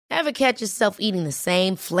Ever catch yourself eating the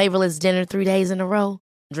same flavorless dinner 3 days in a row?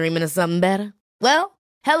 Dreaming of something better? Well,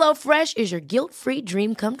 HelloFresh is your guilt-free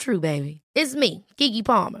dream come true, baby. It's me, Keke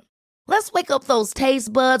Palmer. Let's wake up those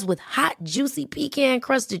taste buds with hot, juicy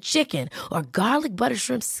pecan-crusted chicken or garlic butter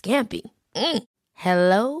shrimp scampi.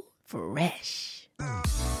 Hello Fresh.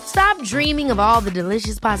 Stop dreaming of all the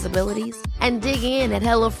delicious possibilities and dig in at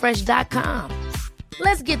HelloFresh.com.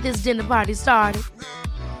 Let's get this dinner party started.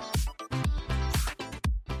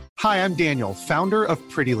 Hi, I'm Daniel, founder of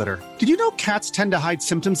Pretty Litter. Did you know cats tend to hide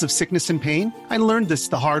symptoms of sickness and pain? I learned this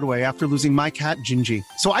the hard way after losing my cat, Gingy.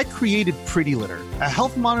 So I created Pretty Litter, a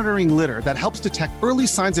health monitoring litter that helps detect early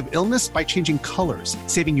signs of illness by changing colors,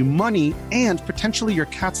 saving you money and potentially your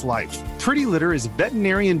cat's life. Pretty Litter is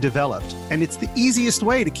veterinarian developed, and it's the easiest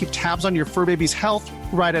way to keep tabs on your fur baby's health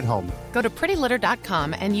right at home. Go to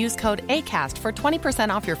prettylitter.com and use code ACAST for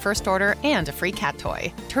 20% off your first order and a free cat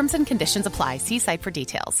toy. Terms and conditions apply. See site for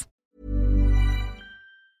details.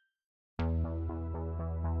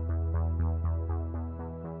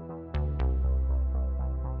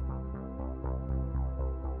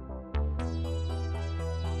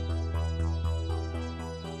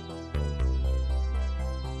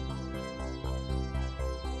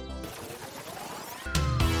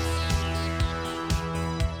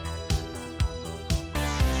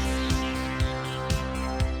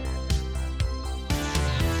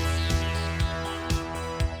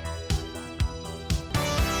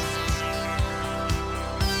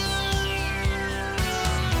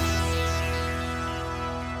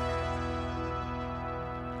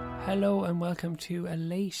 Hello and welcome to a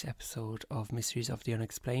late episode of Mysteries of the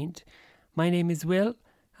Unexplained. My name is Will,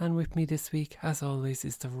 and with me this week, as always,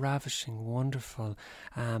 is the ravishing, wonderful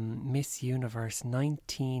Miss Universe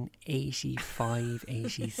 1985,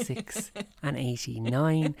 86 and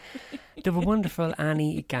 89, the wonderful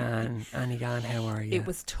Annie Gann. Annie Gann, how are you? It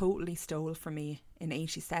was totally stole from me in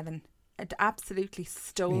 87. It absolutely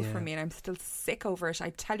stole from me, and I'm still sick over it.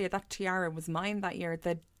 I tell you, that tiara was mine that year.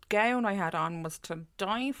 The gown I had on was to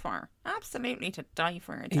die for. Absolutely to die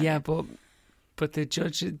for. Yeah, but the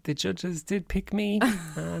judges did pick me,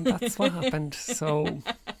 and that's what happened. So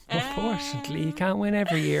unfortunately, you can't win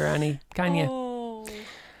every year, Annie, can you?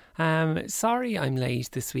 Sorry I'm late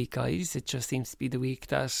this week, guys. It just seems to be the week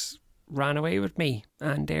that ran away with me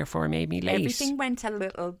and therefore made me late. Everything went a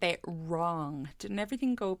little bit wrong. Didn't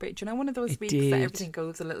everything go a bit, do you know, one of those weeks that everything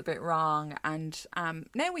goes a little bit wrong? And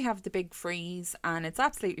now we have the big freeze, and it's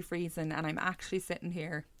absolutely freezing, and I'm actually sitting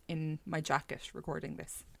here in my jacket recording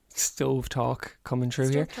this. Stove talk coming through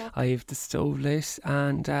here. I have the stove lit,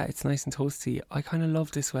 and it's nice and toasty. I kind of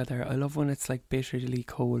love this weather. I love when it's like bitterly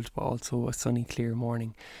cold but also a sunny clear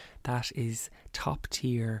morning. That is top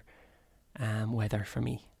tier weather for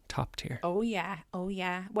me. Top tier. Oh yeah.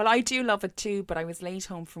 Well, I do love it too, but I was late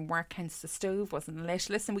home from work, hence the stove wasn't lit.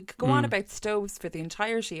 Listen, we could go on about stoves for the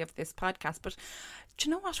entirety of this podcast, but do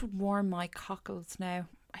you know what would warm my cockles now?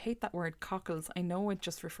 I hate that word cockles. I know it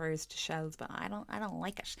just refers to shells, but I don't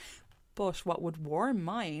like it. But what would warm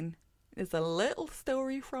mine is a little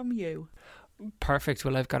story from you. Perfect.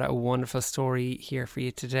 Well, I've got a wonderful story here for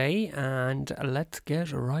you today, and let's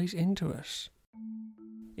get right into it.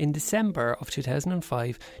 In December of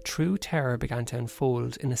 2005, true terror began to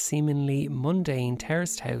unfold in a seemingly mundane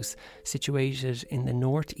terraced house situated in the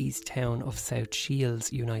northeast town of South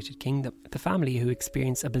Shields, United Kingdom. The family, who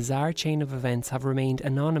experienced a bizarre chain of events, have remained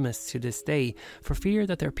anonymous to this day for fear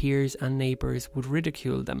that their peers and neighbours would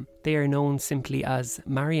ridicule them. They are known simply as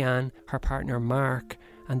Marianne, her partner Mark,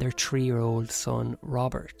 and their 3-year-old son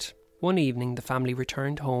Robert. One evening, the family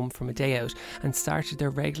returned home from a day out and started their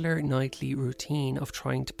regular nightly routine of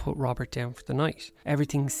trying to put Robert down for the night.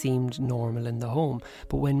 Everything seemed normal in the home,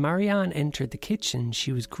 but when Marianne entered the kitchen,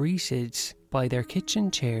 she was greeted by their kitchen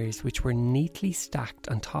chairs, which were neatly stacked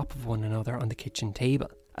on top of one another on the kitchen table.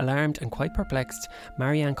 Alarmed and quite perplexed,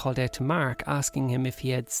 Marianne called out to Mark, asking him if he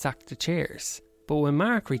had stacked the chairs. But when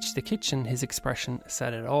Mark reached the kitchen, his expression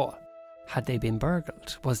said it all. Had they been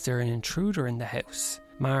burgled? Was there an intruder in the house?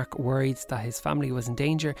 Mark, worried that his family was in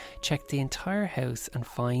danger, checked the entire house and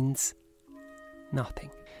finds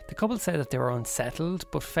nothing. The couple said that they were unsettled,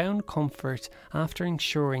 but found comfort after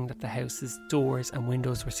ensuring that the house's doors and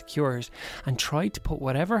windows were secured, and tried to put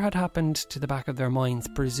whatever had happened to the back of their minds,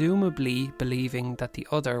 presumably believing that the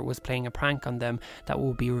other was playing a prank on them that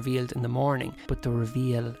will be revealed in the morning. But the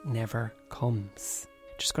reveal never comes.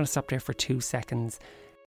 Just going to stop there for 2 seconds.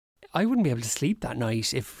 I wouldn't be able to sleep that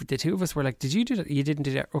night if the two of us were like, did you do that? You didn't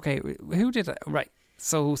do that. Okay, who did that? Right.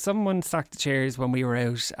 So someone stacked the chairs when we were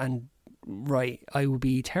out, and right, I would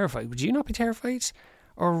be terrified. Would you not be terrified?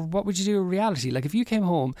 Or what would you do in reality? Like if you came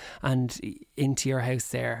home and into your house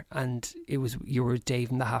there and it was you were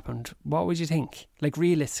Dave and that happened, what would you think? Like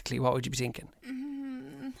realistically, what would you be thinking?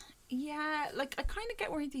 Yeah, like I kind of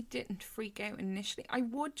get where he didn't freak out initially. I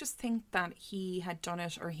would just think that he had done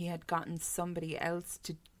it or he had gotten somebody else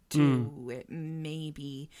to do it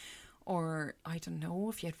maybe. Or I don't know,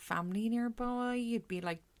 if you had family nearby, you'd be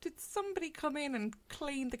like, did somebody come in and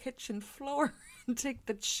clean the kitchen floor and take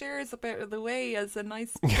the chairs up out of the way as a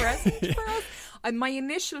nice present for us? And my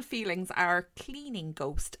initial feelings are cleaning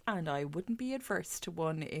ghost, and I wouldn't be adverse to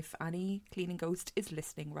one if any cleaning ghost is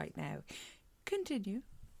listening right now. Continue.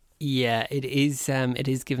 Yeah, it is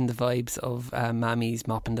given the vibes of Mammy's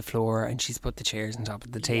mopping the floor and she's put the chairs on top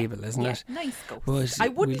of the table, isn't it? Nice ghost. But I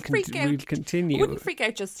wouldn't freak out. We'll continue. I wouldn't freak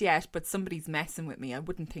out just yet, but somebody's messing with me. I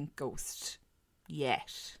wouldn't think ghost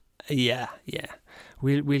yet. Yeah.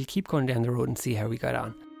 We'll keep going down the road and see how we got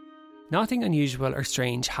on. Nothing unusual or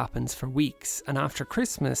strange happens for weeks, and after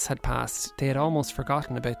Christmas had passed, they had almost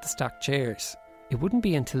forgotten about the stacked chairs. It wouldn't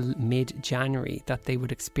be until mid-January that they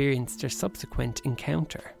would experience their subsequent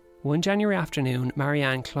encounter. One January afternoon,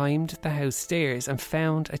 Marianne climbed the house stairs and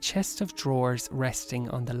found a chest of drawers resting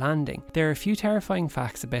on the landing. There are a few terrifying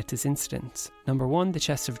facts about this incident. Number one, the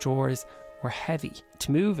chest of drawers were heavy.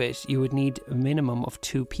 To move it, you would need a minimum of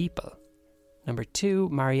 2 people. Number two,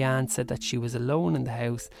 Marianne said that she was alone in the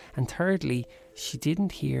house. And thirdly, she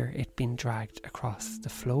didn't hear it being dragged across the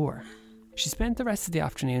floor. She spent the rest of the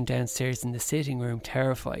afternoon downstairs in the sitting room,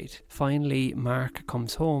 terrified. Finally, Mark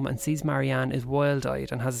comes home and sees Marianne is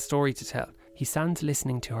wild-eyed and has a story to tell. He stands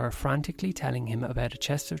listening to her, frantically telling him about a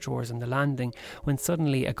chest of drawers on the landing, when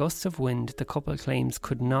suddenly a gust of wind the couple claims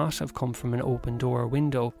could not have come from an open door or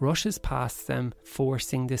window rushes past them,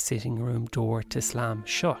 forcing the sitting room door to slam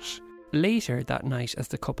shut. Later that night, as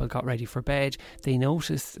the couple got ready for bed, they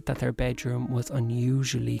noticed that their bedroom was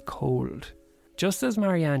unusually cold. Just as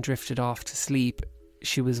Marianne drifted off to sleep,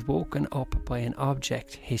 she was woken up by an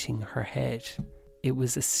object hitting her head. It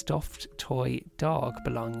was a stuffed toy dog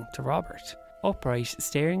belonging to Robert. Upright,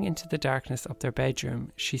 staring into the darkness of their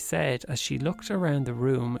bedroom, she said as she looked around the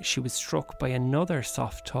room, she was struck by another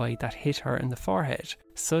soft toy that hit her in the forehead.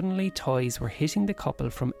 Suddenly, toys were hitting the couple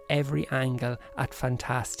from every angle at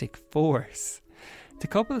fantastic force. The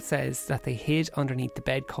couple says that they hid underneath the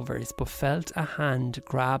bed covers but felt a hand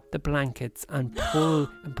grab the blankets and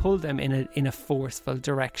pull them in a forceful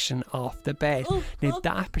direction off the bed. Now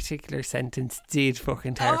that particular sentence did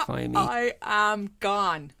fucking terrify me. I am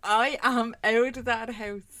gone. I am out of that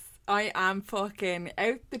house. I am fucking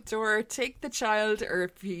out the door. Take the child, or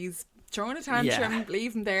if he's throwing a tantrum,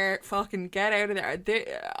 leave him there. Fucking get out of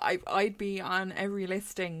there. I'd be on every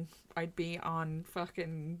listing. I'd be on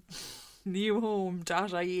fucking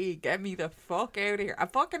newhome.ie. Get me the fuck out of here. A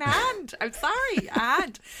fucking hand. I'm sorry, a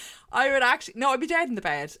hand. I would actually, no, I'd be dead in the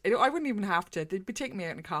bed. I wouldn't even have to. They'd be taking me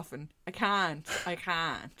out in a coffin. I can't.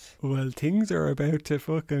 Well, things are about to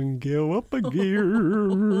fucking go up a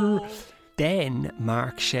gear. Then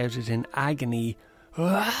Mark shouted in agony,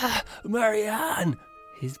 "Ah, Marianne!"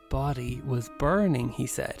 His body was burning, he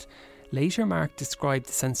said. Later, Mark described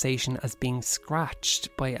the sensation as being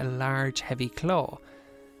scratched by a large, heavy claw.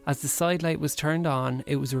 As the sidelight was turned on,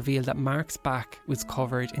 it was revealed that Mark's back was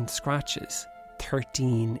covered in scratches,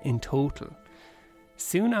 13 in total.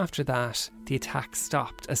 Soon after that, the attack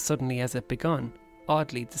stopped as suddenly as it begun.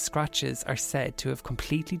 Oddly, the scratches are said to have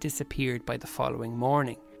completely disappeared by the following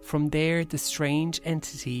morning. From there, the strange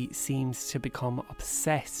entity seems to become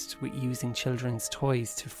obsessed with using children's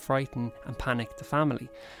toys to frighten and panic the family.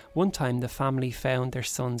 One time, the family found their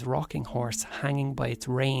son's rocking horse hanging by its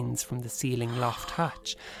reins from the ceiling loft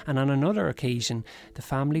hatch, and on another occasion, the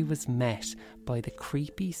family was met by the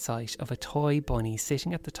creepy sight of a toy bunny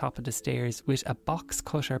sitting at the top of the stairs with a box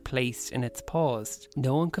cutter placed in its paws.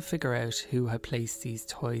 No one could figure out who had placed these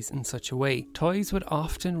toys in such a way. Toys would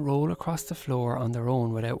often roll across the floor on their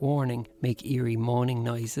own without warning, make eerie moaning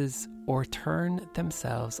noises, or turn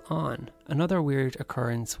themselves on. Another weird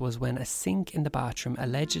occurrence was when a sink in the bathroom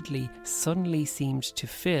allegedly suddenly seemed to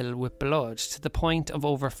fill with blood to the point of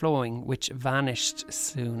overflowing, which vanished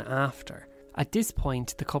soon after. At this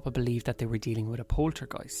point, the couple believed that they were dealing with a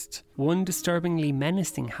poltergeist. One disturbingly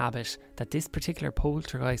menacing habit that this particular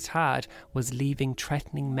poltergeist had was leaving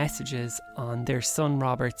threatening messages on their son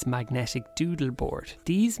Robert's magnetic doodle board.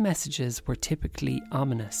 These messages were typically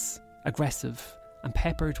ominous, aggressive, and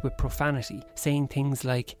peppered with profanity, saying things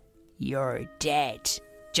like, "You're dead.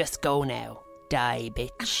 Just go now. Die,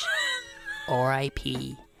 bitch.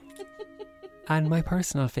 R.I.P. And my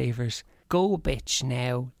personal favourite, "Go, bitch,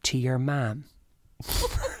 now to your mam."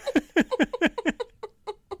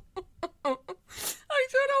 I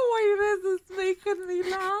why this is making me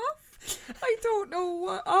laugh. I don't know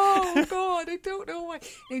what. Oh God, I don't know why.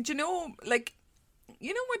 Now, do you know, like,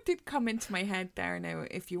 you know what did come into my head there now?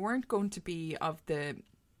 If you weren't going to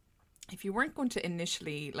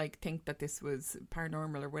initially like think that this was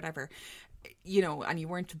paranormal or whatever, you know, and you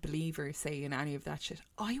weren't a believer, say, in any of that shit,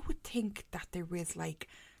 I would think that there was like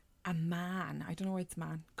a man, I don't know why it's a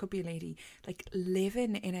man, could be a lady, like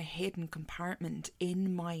living in a hidden compartment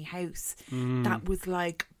in my house that was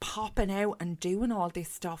like popping out and doing all this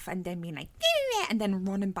stuff and then being like, and then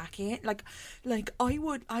running back in. Like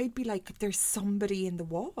I'd be like, there's somebody in the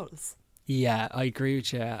walls. Yeah, I agree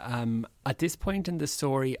with you. At this point in the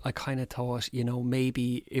story, I kind of thought, you know,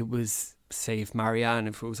 maybe it was, say, if Marianne,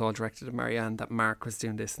 if it was all directed at Marianne, that Mark was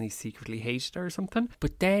doing this and he secretly hated her or something.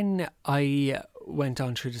 But then I went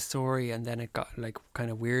on through the story and then it got like kind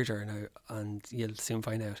of weirder now, and you'll soon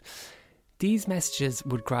find out. These messages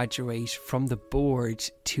would graduate from the board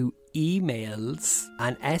to emails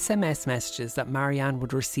and SMS messages that Marianne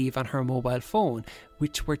would receive on her mobile phone,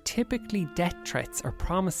 which were typically death threats or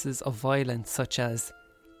promises of violence such as,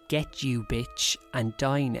 "Get you, bitch, and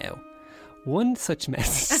die now." One such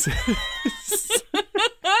message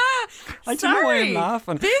I don't know why I'm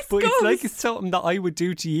laughing, but it's like it's something that I would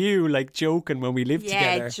do to you, like joking when we lived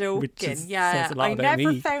together. Yeah, joking. Yeah, I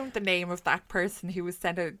never found the name of that person who was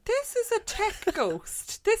sent out. This is a tech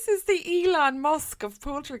ghost. This is the Elon Musk of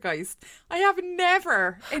Poltergeist. I have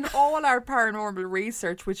never, in all our paranormal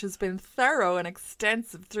research, which has been thorough and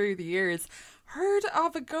extensive through the years, heard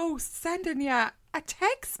of a ghost sending you a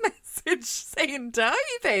text message saying, "Die,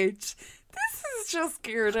 bitch." This is just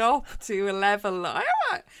geared up to a level.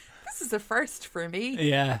 This is a first for me.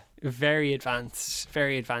 Yeah, very advanced,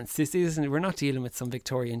 very advanced. We're not dealing with some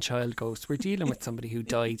Victorian child ghost. We're dealing with somebody who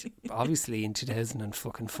died obviously in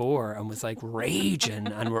 2004 and was like raging,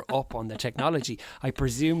 and we're up on the technology. I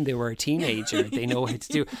presume they were a teenager. They know how to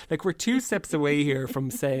do. Like, we're 2 steps away here from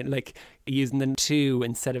saying, like, using the 2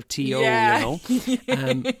 instead of TO, yeah. You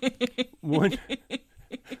know.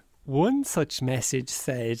 One such message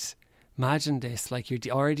said, imagine this, like, you're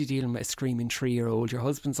already dealing with a screaming 3-year-old, your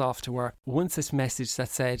husband's off to work. One such message that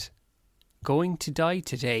said, "Going to die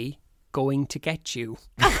today, going to get you."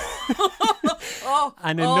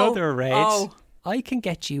 And another read, "I can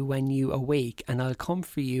get you when you awake and I'll come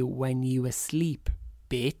for you when you asleep,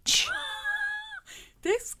 bitch."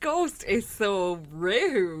 This ghost is so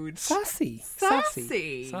rude. Sassy.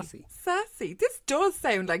 This does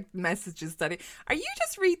sound like messages that... Are you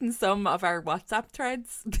just reading some of our WhatsApp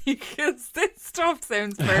threads? Because this stuff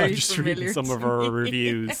sounds very I'm just familiar reading some of our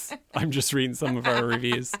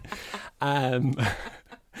reviews. And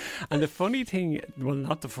the funny thing, well,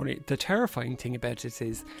 not the funny, the terrifying thing about it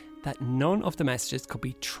is that none of the messages could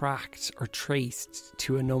be tracked or traced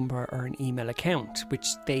to a number or an email account, which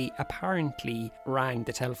they apparently rang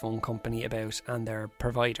the telephone company about and their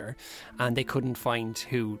provider, and they couldn't find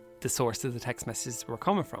who the source of the text messages were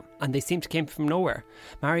coming from, and they seemed to come from nowhere.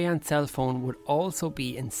 Marianne's cell phone would also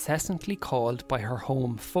be incessantly called by her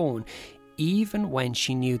home phone, even when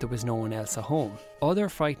she knew there was no one else at home. Other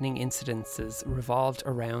frightening incidences revolved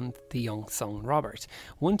around the young son Robert.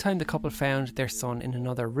 One time the couple found their son in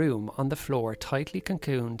another room on the floor, tightly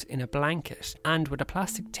cocooned in a blanket and with a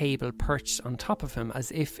plastic table perched on top of him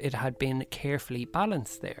as if it had been carefully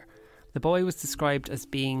balanced there. The boy was described as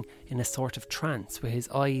being in a sort of trance, with his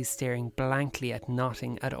eyes staring blankly at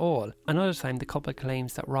nothing at all. Another time the couple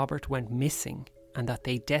claims that Robert went missing and that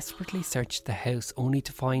they desperately searched the house only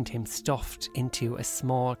to find him stuffed into a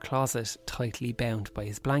small closet tightly bound by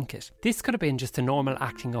his blanket. This could have been just a normal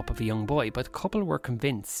acting up of a young boy, but the couple were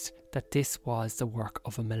convinced that this was the work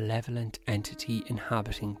of a malevolent entity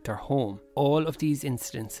inhabiting their home. All of these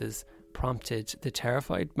incidences prompted the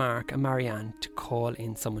terrified Mark and Marianne to call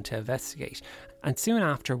in someone to investigate, and soon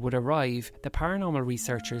after would arrive the paranormal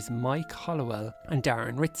researchers Mike Hollowell and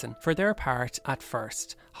Darren Ritson. For their part, at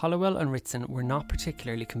first, Hollowell and Ritson were not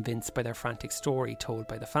particularly convinced by their frantic story told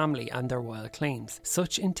by the family and their wild claims.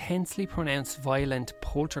 Such intensely pronounced violent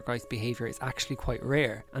poltergeist behaviour is actually quite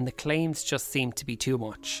rare, and the claims just seemed to be too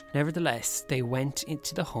much. Nevertheless, they went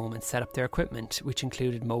into the home and set up their equipment, which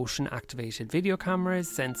included motion-activated video cameras,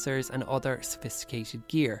 sensors and other sophisticated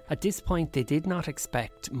gear. At this point, they did not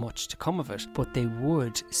expect much to come of it, but they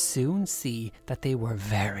would soon see that they were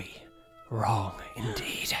very wrong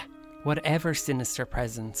indeed. Whatever sinister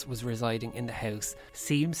presence was residing in the house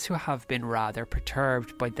seems to have been rather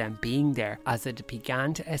perturbed by them being there, as it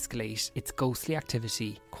began to escalate its ghostly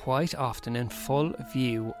activity, quite often in full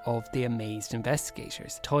view of the amazed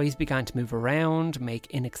investigators. Toys began to move around, make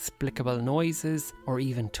inexplicable noises, or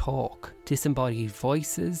even talk. Disembodied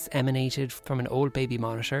voices emanated from an old baby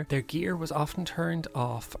monitor. Their gear was often turned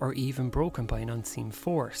off or even broken by an unseen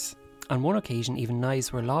force. On one occasion, even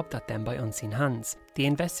knives were lobbed at them by unseen hands. The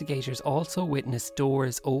investigators also witnessed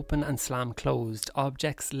doors open and slam closed,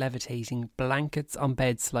 objects levitating, blankets on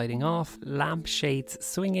beds sliding off, lampshades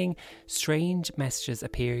swinging, strange messages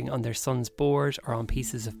appearing on their son's board or on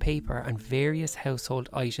pieces of paper, and various household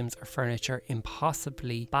items or furniture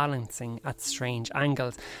impossibly balancing at strange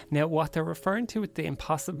angles. Now, what they're referring to with the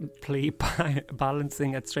impossibly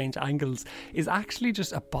balancing at strange angles is actually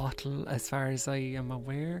just a bottle, as far as I am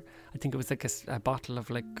aware. I think it was like a bottle of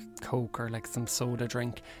like Coke or like some soda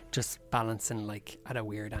drink, just balancing like at a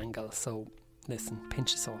weird angle. So listen,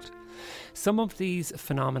 pinch of salt. Some of these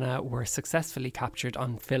phenomena were successfully captured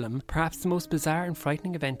on film. Perhaps the most bizarre and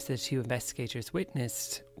frightening event the two investigators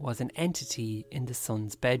witnessed was an entity in the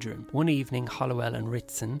son's bedroom. One evening, Hollowell and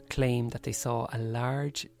Ritson claimed that they saw a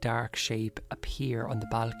large, dark shape appear on the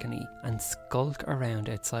balcony and skulk around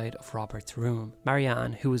outside of Robert's room.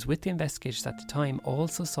 Marianne, who was with the investigators at the time,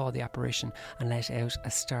 also saw the apparition and let out a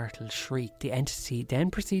startled shriek. The entity then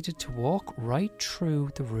proceeded to walk right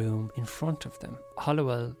through the room in front of them.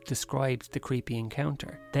 Hollowell described the creepy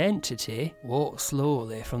encounter. The entity walked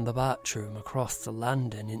slowly from the bathroom across the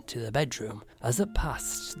landing into the bedroom. As it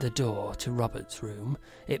passed the door to Robert's room,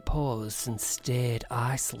 it paused and stared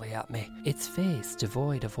icily at me. Its face,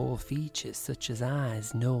 devoid of all features such as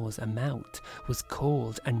eyes, nose and mouth, was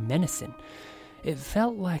cold and menacing. It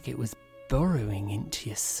felt like it was burrowing into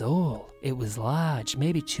your soul. It was large,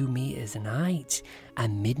 maybe 2 meters in height,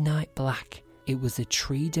 and midnight black. It was a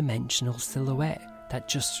three-dimensional silhouette that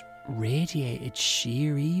just radiated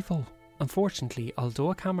sheer evil. Unfortunately,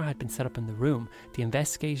 although a camera had been set up in the room, the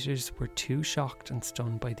investigators were too shocked and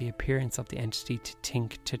stunned by the appearance of the entity to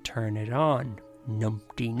think to turn it on.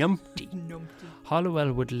 Numpty numpty.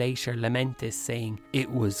 Hollowell would later lament this, saying, "It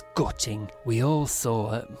was gutting. We all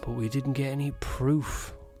saw it, but we didn't get any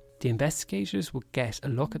proof." The investigators would get a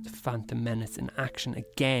look at the Phantom Menace in action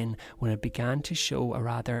again when it began to show a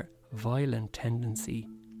rather violent tendency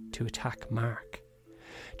to attack Mark.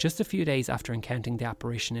 Just a few days after encountering the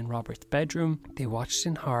apparition in Robert's bedroom, they watched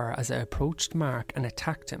in horror as it approached Mark and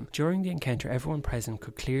attacked him. During the encounter, everyone present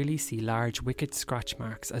could clearly see large wicked scratch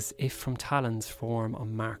marks as if from talons form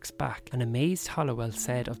on Mark's back. An amazed Hollowell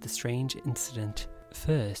said of the strange incident,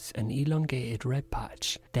 "First, an elongated red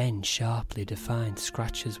patch, then sharply defined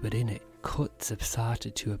scratches within it. Cuts have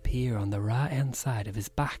started to appear on the right hand side of his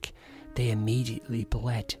back. They immediately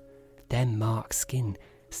bled. Then Mark's skin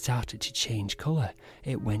started to change colour.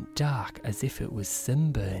 It went dark as if it was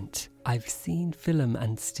sunburnt. I've seen film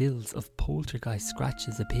and stills of poltergeist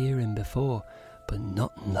scratches appearing before, but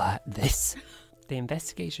nothing like this." The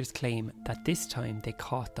investigators claim that this time they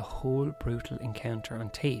caught the whole brutal encounter on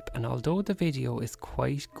tape, and although the video is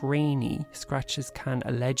quite grainy, scratches can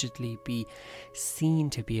allegedly be seen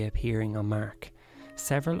to be appearing on Mark.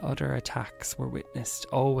 Several other attacks were witnessed,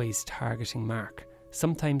 always targeting Mark,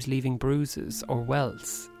 sometimes leaving bruises or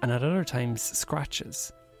welts, and at other times scratches,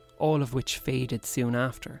 all of which faded soon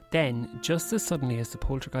after. Then, just as suddenly as the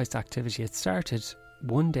poltergeist activity had started,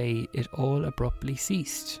 one day it all abruptly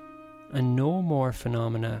ceased, and no more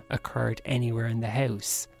phenomena occurred anywhere in the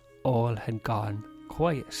house. All had gone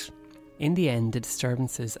quiet. In the end, the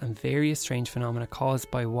disturbances and various strange phenomena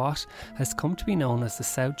caused by what has come to be known as the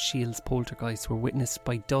South Shields poltergeist were witnessed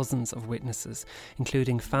by dozens of witnesses,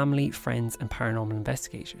 including family, friends and paranormal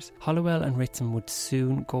investigators. Hollowell and Ritson would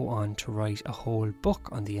soon go on to write a whole book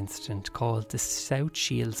on the incident called The South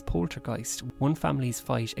Shields Poltergeist, One Family's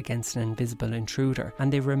Fight Against an Invisible Intruder,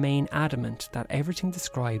 and they remain adamant that everything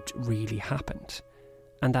described really happened,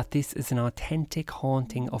 and that this is an authentic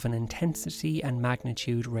haunting of an intensity and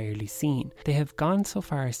magnitude rarely seen. They have gone so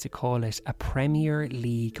far as to call it a Premier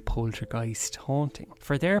League poltergeist haunting.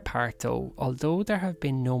 For their part though, although there have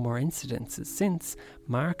been no more incidences since,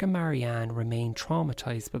 Mark and Marianne remain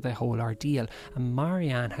traumatised by the whole ordeal, and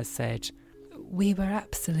Marianne has said, "We were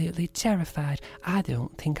absolutely terrified. I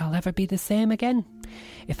don't think I'll ever be the same again.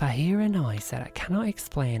 If I hear a noise that I cannot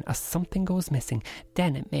explain or something goes missing,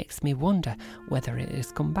 then it makes me wonder whether it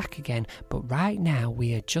has come back again. But right now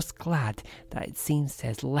we are just glad that it seems to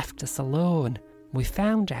have left us alone. We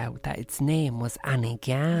found out that its name was Annie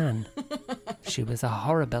Gann. She was a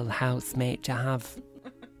horrible housemate to have."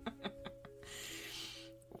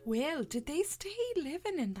 Will, did they stay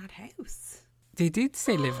living in that house? They did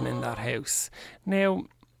stay living in that house. Now,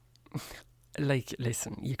 like,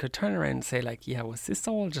 listen, you could turn around and say, like, yeah, was this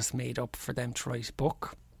all just made up for them to write a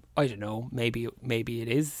book? I don't know. Maybe it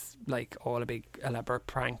is like all a big elaborate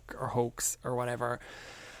prank or hoax or whatever.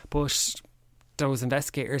 But those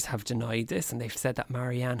investigators have denied this, and they've said that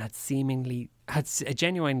Marianne had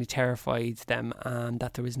genuinely terrified them, and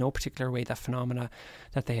that there was no particular way that phenomena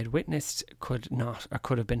that they had witnessed could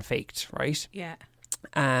have been faked, right? Yeah.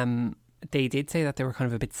 They did say that they were kind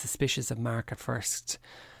of a bit suspicious of Mark at first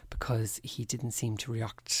because he didn't seem to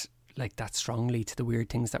react like that strongly to the weird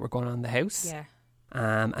things that were going on in the house. Yeah.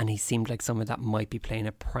 And he seemed like someone that might be playing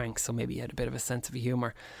a prank, so maybe he had a bit of a sense of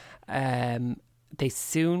humour. They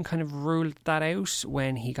soon kind of ruled that out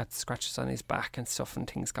when he got scratches on his back and stuff, and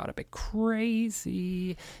things got a bit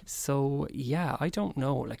crazy. So yeah, I don't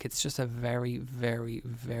know. Like, it's just a very, very,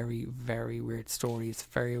 very, very weird story. It's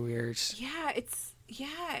very weird.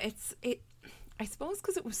 I suppose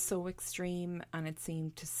because it was so extreme, and it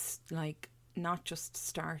seemed to like not just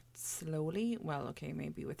start slowly. Well, okay,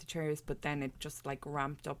 maybe with the chairs, but then it just like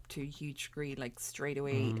ramped up to a huge degree, like straight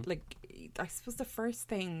away. Like, I suppose the first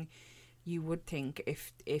thing you would think,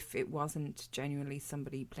 if it wasn't genuinely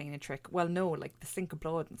somebody playing a trick, well, no, like the sink of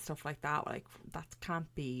blood and stuff like that, like that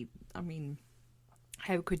can't be. I mean,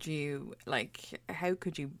 how could you make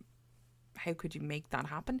that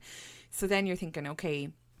happen? So then you're thinking, okay,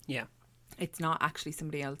 yeah, it's not actually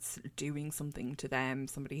somebody else doing something to them,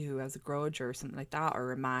 somebody who has a grudge or something like that,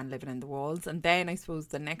 or a man living in the walls. And then I suppose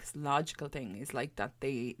the next logical thing is like that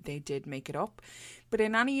they did make it up. But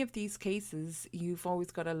in any of these cases, you've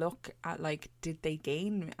always got to look at, like, did they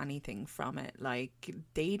gain anything from it? Like,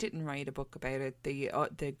 they didn't write a book about it. The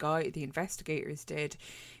investigators did.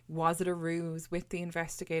 Was it a ruse with the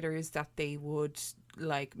investigators that they would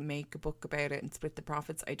like make a book about it and split the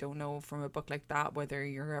profits? I don't know from a book like that whether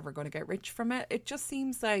you're ever going to get rich from it. It just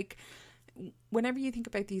seems like whenever you think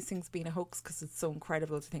about these things being a hoax, because it's so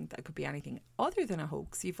incredible to think that it could be anything other than a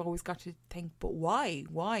hoax, you've always got to think, but why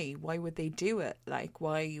would they do it? Like,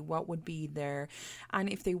 what would be there? And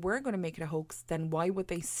if they were going to make it a hoax, then why would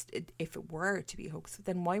they, if it were to be a hoax,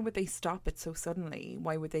 then why would they stop it so suddenly?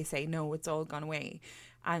 Why would they say, no, it's all gone away,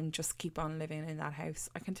 and just keep on living in that house?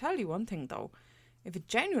 I can tell you one thing though, if it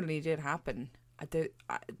genuinely did happen, and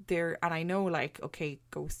I know, like, okay,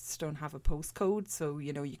 ghosts don't have a postcode, so,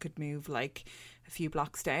 you know, you could move like a few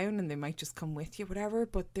blocks down and they might just come with you, whatever,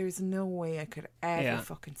 but there's no way I could ever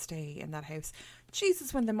fucking stay in that house.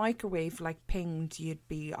 Jesus, when the microwave like pinged,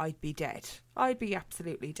 I'd be dead. I'd be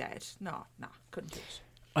absolutely dead. No, couldn't do it.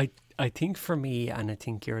 I think for me, and I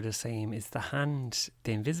think you're the same, is the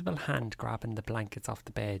invisible hand grabbing the blankets off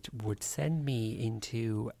the bed would send me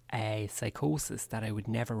into a psychosis that I would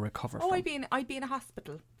never recover from. I'd be in a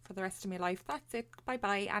hospital for the rest of my life. That's it. Bye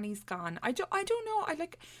bye. Annie's gone. I don't know.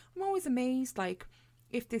 I'm always amazed, like,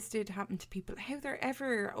 if this did happen to people, how they're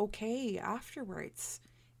ever okay afterwards.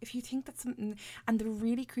 If you think that's something, and the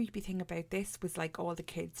really creepy thing about this was like all the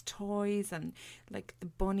kids' toys and like the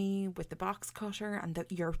bunny with the box cutter and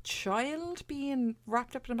your child being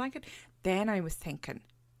wrapped up in a blanket, then I was thinking,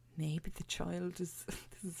 maybe the child is,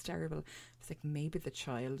 this is terrible, it's like maybe the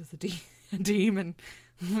child is a demon.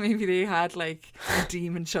 Maybe they had like a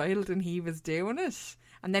demon child and he was doing it.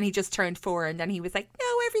 And then he just turned 4 and then he was like, no,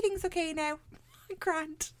 everything's okay now.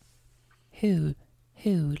 Grant.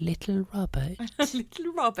 Who, little Robert?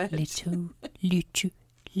 Little Robert. Little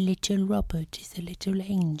Robert is a little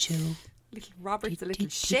angel. Little Robert's a little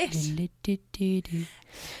shit.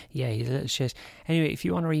 Yeah, he's a little shit. Anyway, if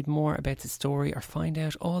you want to read more about the story or find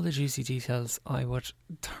out all the juicy details, I would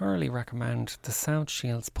thoroughly recommend The South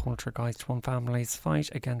Shields Poltergeist: One Family's Fight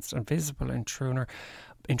Against Invisible Intruder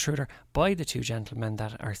by the 2 gentlemen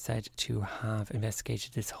that are said to have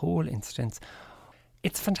investigated this whole incident.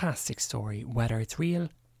 It's a fantastic story, whether it's real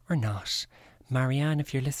or not. Marianne,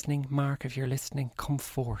 if you're listening, Mark, if you're listening, come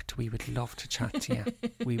forth. We would love to chat to you.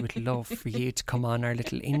 We would love for you to come on our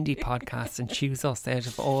little indie podcast and choose us out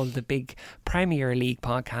of all the big Premier League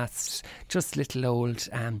podcasts, just little old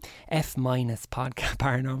F- podcast,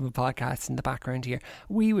 paranormal podcasts in the background here.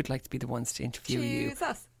 We would like to be the ones to interview you.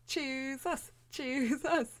 Choose us.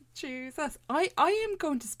 I am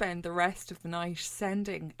going to spend the rest of the night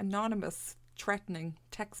sending anonymous threatening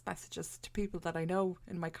text messages to people that I know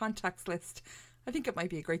in my contacts list. I think it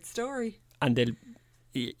might be a great story. And they'll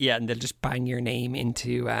just bang your name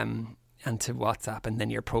into WhatsApp, and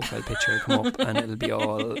then your profile picture will come up, and it'll be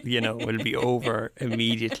all, it'll be over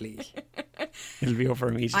immediately.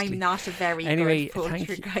 I'm not a very good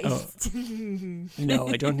poltergeist. No,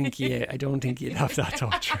 I don't think you'd have that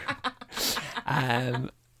torture.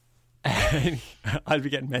 I'll be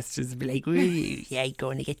getting messages and be like, "Ooh, yeah,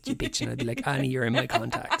 going to get you, bitch," and I'll be like, "Annie, you're in my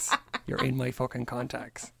contacts. You're in my fucking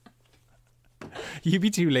contacts." You'd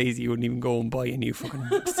be too lazy. You wouldn't even go and buy a new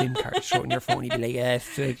fucking SIM card, show it on your phone. You'd be like,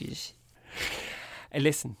 fuck it.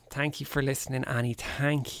 Listen, thank you for listening, Annie.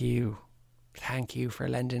 Thank you. Thank you for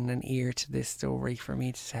lending an ear to this story for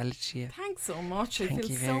me to tell it to you. Thanks so much. I Thank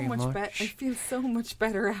feel you so very much better. much. I feel so much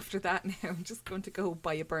better after that now. I'm just going to go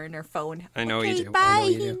buy a burner phone. I know you do. Bye. I know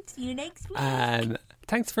you do. See you next week.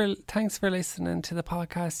 Thanks for listening to the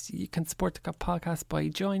podcast. You can support the podcast by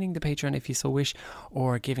joining the Patreon if you so wish,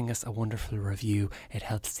 or giving us a wonderful review. It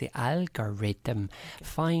helps the algorithm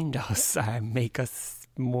find us, make us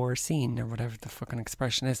more seen, or whatever the fucking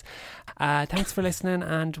expression is. Thanks for listening,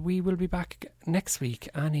 and we will be back next week.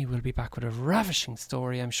 Annie will be back with a ravishing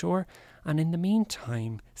story, I'm sure. And in the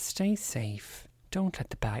meantime, stay safe. Don't let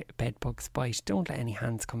the bed bugs bite. Don't let any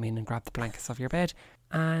hands come in and grab the blankets off your bed.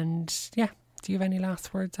 And yeah, do you have any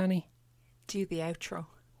last words, Annie? Do the outro.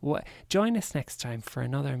 What? Join us next time for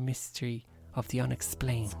another mystery of the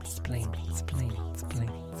unexplained. Explain.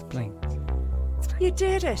 You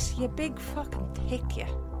did it, you big fucking thick, you.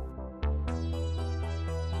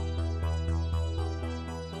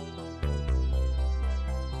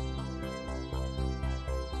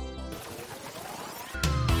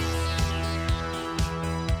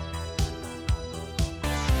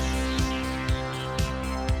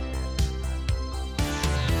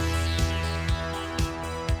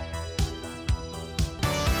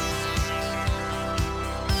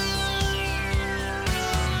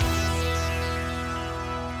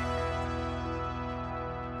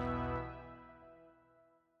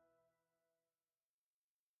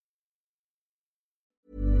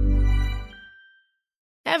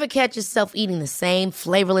 Ever catch yourself eating the same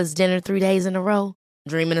flavorless dinner 3 days in a row?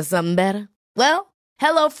 Dreaming of something better? Well,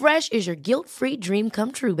 HelloFresh is your guilt-free dream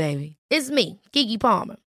come true, baby. It's me, Keke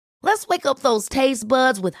Palmer. Let's wake up those taste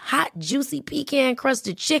buds with hot, juicy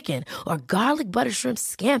pecan-crusted chicken or garlic butter shrimp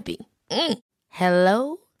scampi.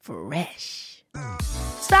 Hello Fresh.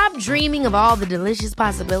 Stop dreaming of all the delicious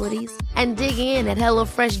possibilities and dig in at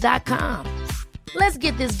HelloFresh.com. Let's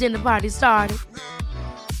get this dinner party started.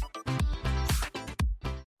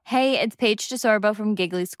 Hey, it's Paige DeSorbo from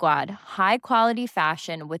Giggly Squad. High quality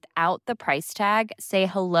fashion without the price tag. Say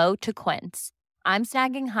hello to Quince. I'm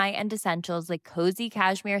snagging high-end essentials like cozy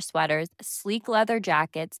cashmere sweaters, sleek leather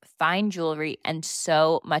jackets, fine jewelry, and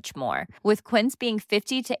so much more. With Quince being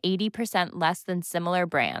 50 to 80% less than similar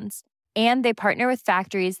brands. And they partner with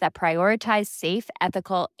factories that prioritize safe,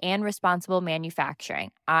 ethical, and responsible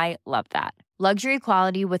manufacturing. I love that. Luxury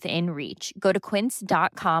quality within reach. Go to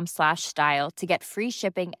quince.com/style to get free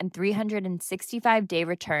shipping and 365-day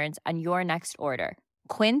returns on your next order.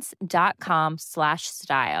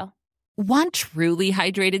 Quince.com/style. Want truly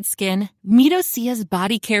hydrated skin? Meet Osea's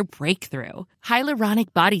Body Care Breakthrough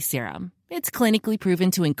Hyaluronic Body Serum. It's clinically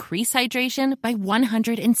proven to increase hydration by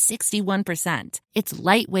 161%. It's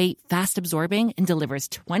lightweight, fast-absorbing, and delivers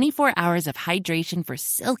 24 hours of hydration for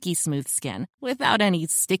silky smooth skin without any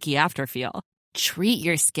sticky afterfeel. Treat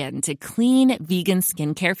your skin to clean, vegan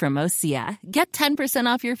skincare from Osea. Get 10%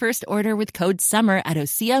 off your first order with code SUMMER at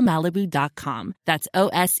OseaMalibu.com. That's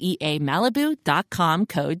OSEA Malibu.com,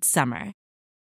 code SUMMER.